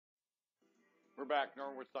We're back.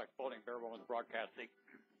 Norman Woodstock Floating Bare Bones Broadcasting.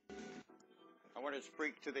 I want to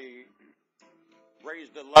speak to raise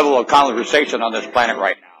the level of conversation on this planet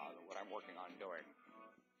right now, what I'm working on doing.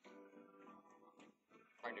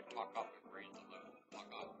 Trying to talk up and raise the level, talk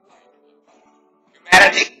up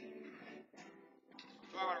humanity.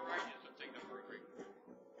 So I want to write you some things that were great.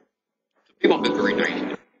 People have been very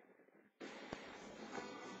nice.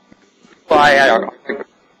 Well, I had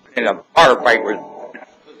in a bar fight with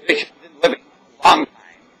physicians living a long time.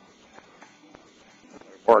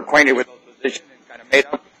 Or acquainted with those physicians and kind of made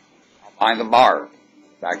up behind the bar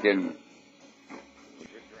back in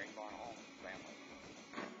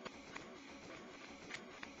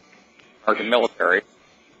American military.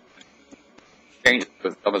 Exchanged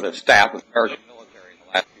with some of the staff of the American military in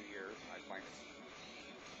the last few years. I find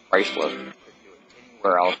it priceless. You could do it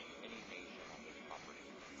anywhere else.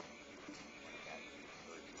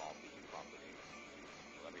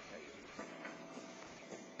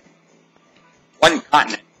 One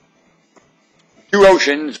continent, two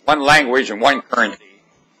oceans, one language, and one currency.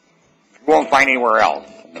 You won't find anywhere else.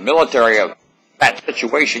 In the military of that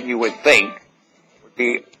situation, you would think, would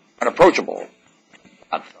be unapproachable.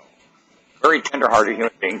 Not so. Very tender-hearted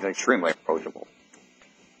human beings and extremely approachable.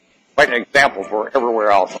 Quite an example for everywhere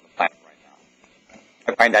else on the planet right now.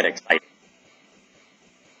 I find that exciting.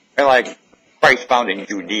 And like Christ found in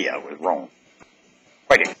Judea with Rome.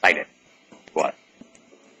 Quite excited. What?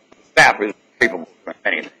 The staff is capable of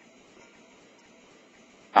anything.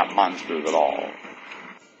 Not monsters at all.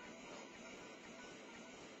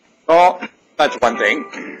 So, that's one thing.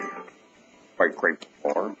 Quite grateful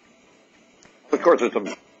for. Of course, there's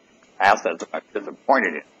some assets I'm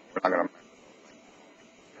disappointed in. We're not going to.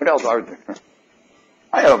 What else?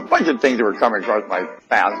 I have a bunch of things that were coming across my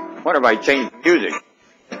path. What if I changed music?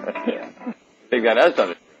 They've got that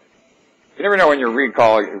stuff. You never know when your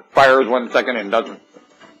recall fires 1 second and doesn't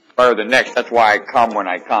fire the next. That's why I come when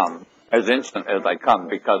I come, as instant as I come,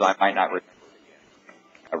 because I might not remember it again,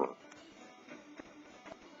 ever.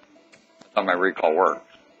 That's how my recall works.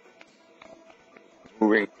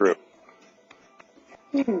 Moving through.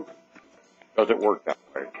 Does it work that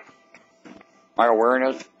way? My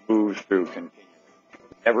awareness moves through continually,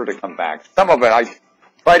 never to come back. Some of it, I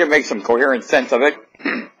try to make some coherent sense of it,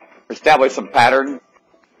 establish some pattern.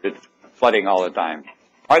 It's flooding all the time.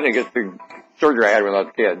 I think it's the surgery I had when I was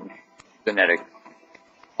a kid, genetic,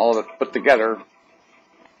 all of it put together.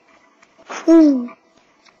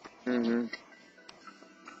 Mm-hmm.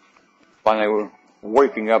 Finally,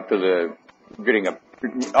 waking up to getting up.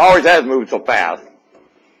 Always has moved so fast.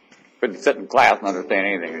 Couldn't sit in class and understand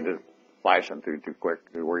anything. It just flashing through too quick,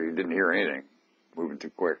 where you didn't hear anything. Moving too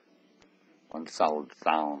quick. One solid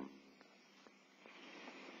sound.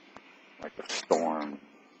 Like a storm,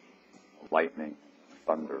 lightning,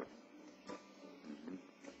 thunder.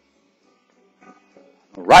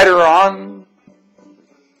 Rider on.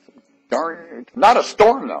 Darn, it's not a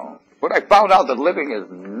storm though. What I found out that living is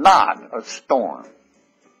not a storm.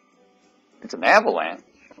 It's an avalanche.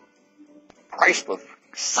 Priceless,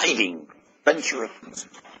 exciting, adventurous,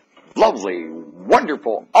 lovely,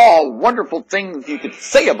 wonderful, all wonderful things you could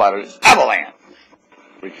say about it is avalanche.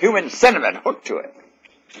 With human sentiment hooked to it.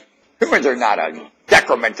 Humans are not a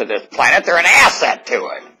decrement to this planet, they're an asset to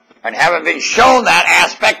it. And haven't been shown that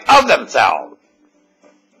aspect of themselves.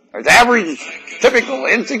 There's average, typical,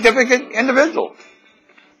 insignificant individuals.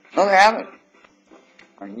 No, they haven't.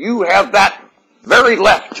 And you have that very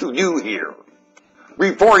left to do here.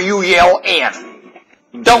 Before you yell in.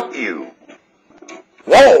 Don't you?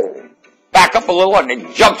 Whoa! Back up a little and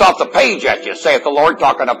it jumps off the page at you, saith the Lord,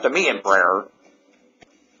 talking up to me in prayer.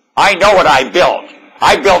 I know what I built.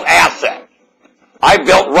 I built asset. I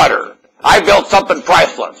built rudder. I built something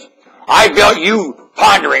priceless. I built you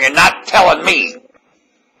pondering and not telling me.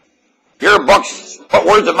 Your books put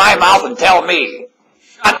words in my mouth and tell me.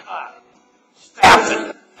 Shut up. Stop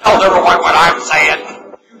it. Tell everyone what I'm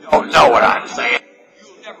saying. You don't know what I'm saying.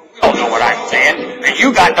 You never will know what I'm saying. And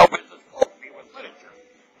you got no business quoting me with literature.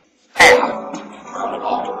 Stop.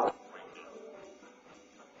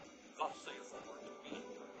 Thus saith the Lord to me.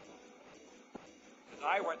 As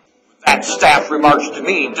I went with that staff remarks to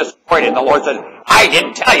me, disappointed, and the Lord said, I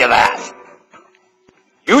didn't tell you that.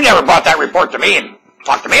 You never brought that report to me and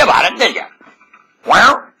talked to me about it, did you?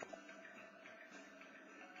 Well,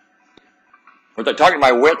 was I talking to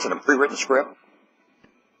my wits in a pre-written script?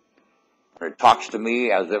 It talks to me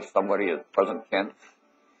as if somebody is present tense,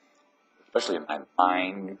 especially in my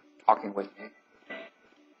mind, talking with me.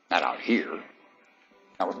 Not out here,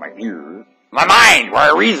 not with my ears. My mind, where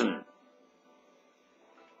I reason.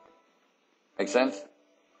 Make sense?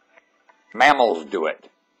 Mammals do it.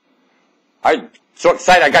 I'm so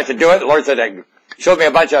excited I got to do it. The Lord said, showed me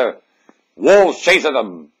a bunch of wolves chasing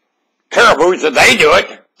the caribous, and they do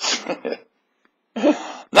it.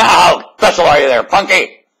 Now, how special are you there,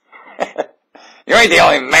 punky? You ain't the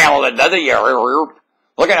only mammal that does it. You're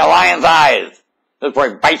looking at a lion's eyes. This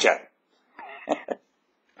boy bite you.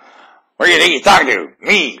 Where do you think he's talking to?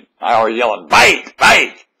 Me. I always yelling, bite,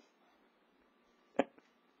 bite.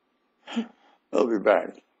 I'll be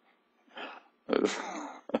back.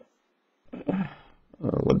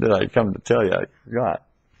 What did I come to tell you? I forgot.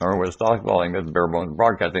 Or was stockballing this bare bones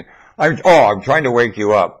broadcasting. I'm trying to wake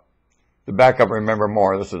you up. To back up, remember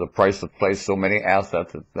more. This is a priceless place. So many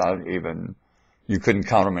assets. It's not even, you couldn't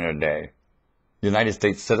count them in a day. United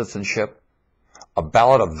States citizenship. A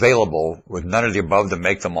ballot available with none of the above to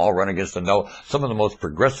make them all run against the no. Some of the most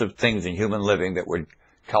progressive things in human living that would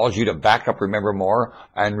cause you to back up, remember more,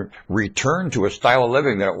 and return to a style of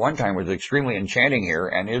living that at one time was extremely enchanting here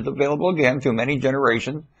and is available again to many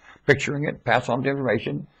generations. Picturing it, pass on the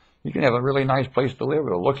information. You can have a really nice place to live.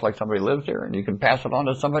 It looks like somebody lives there, and you can pass it on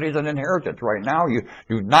to somebody as an inheritance. Right now, you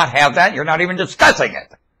do not have that. You're not even discussing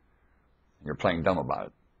it. You're playing dumb about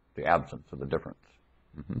it. The absence of the difference.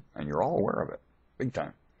 And you're all aware of it. Big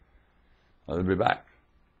time. I'll be back.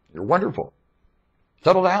 You're wonderful.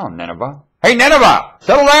 Settle down, Nineveh. Hey, Nineveh!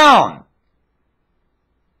 Settle down!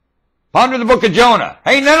 Ponder the book of Jonah.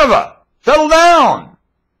 Hey, Nineveh! Settle down!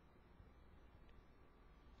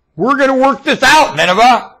 We're going to work this out,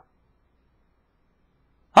 Nineveh!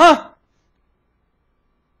 Huh?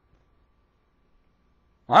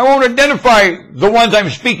 I won't identify the ones I'm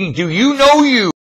speaking to. You know you.